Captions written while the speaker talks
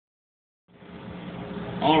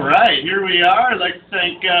All right, here we are. I'd like to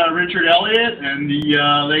thank Richard Elliott and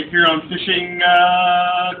the Lake Huron Fishing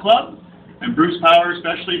Club, and Bruce Power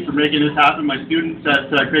especially for making this happen. My students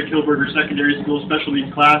at Kielburger Secondary School Special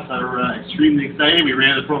Needs class are extremely excited. We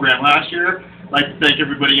ran the program last year. I'd like to thank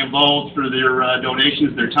everybody involved for their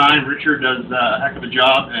donations, their time. Richard does a heck of a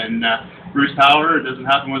job, and Bruce Power, it doesn't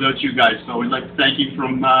happen without you guys. So we'd like to thank you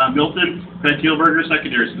from Milton, Kielburger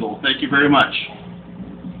Secondary School. Thank you very much.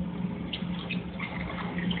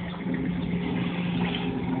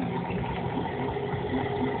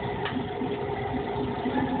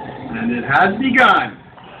 And it has begun.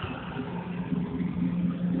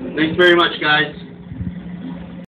 Thanks very much, guys.